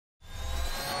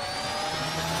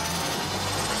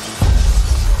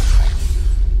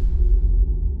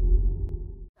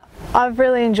I've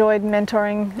really enjoyed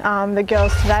mentoring the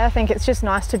girls today. I think it's just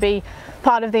nice to be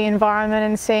part of the environment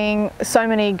and seeing so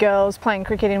many girls playing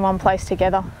cricket in one place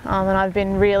together. And I've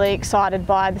been really excited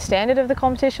by the standard of the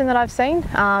competition that I've seen,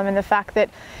 and the fact that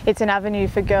it's an avenue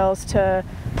for girls to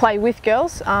play with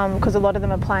girls, because a lot of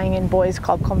them are playing in boys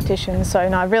club competitions. So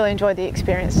no, I've really enjoyed the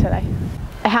experience today.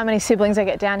 How many siblings I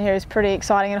get down here is pretty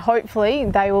exciting, and hopefully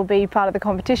they will be part of the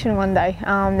competition one day.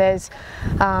 There's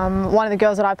one of the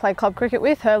girls that I played club cricket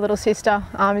with, her little sister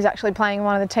is actually playing in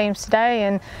one of the teams today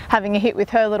and having a hit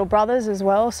with her little brothers as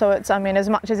well. So it's, I mean, as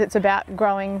much as it's about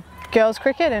growing girls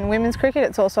cricket and women's cricket,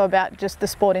 it's also about just the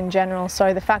sport in general.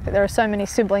 So the fact that there are so many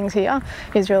siblings here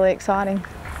is really exciting.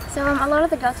 So a lot of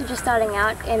the girls are just starting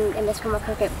out in this form of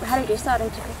cricket. How did you start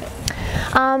into cricket?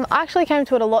 I actually came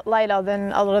to it a lot later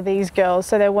than a lot of these girls,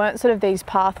 so there weren't sort of these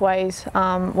pathways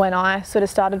when I sort of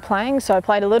started playing. So I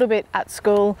played a little bit at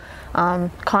school,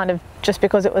 kind of just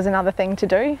because it was another thing to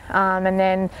do, and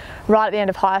then right at the end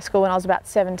of high school when I was about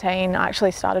 17, I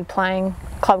actually started playing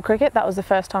club cricket. That was the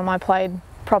first time I played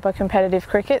proper competitive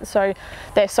cricket, so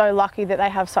they're so lucky that they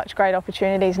have such great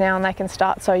opportunities now and they can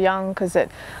start so young, because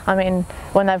I mean,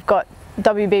 when they've got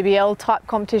WBBL type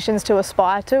competitions to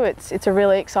aspire to, it's a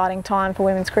really exciting time for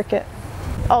women's cricket.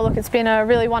 Oh look, it's been a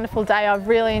really wonderful day. I've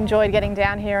really enjoyed getting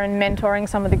down here and mentoring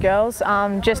some of the girls,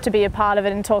 just to be a part of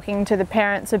it and talking to the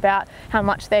parents about how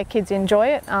much their kids enjoy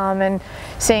it, and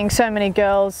seeing so many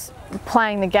girls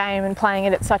playing the game and playing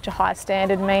it at such a high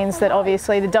standard means that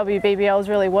obviously the WBBL is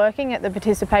really working at the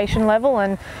participation level,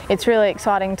 and it's really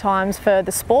exciting times for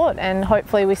the sport, and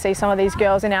hopefully we see some of these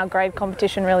girls in our grade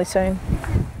competition really soon.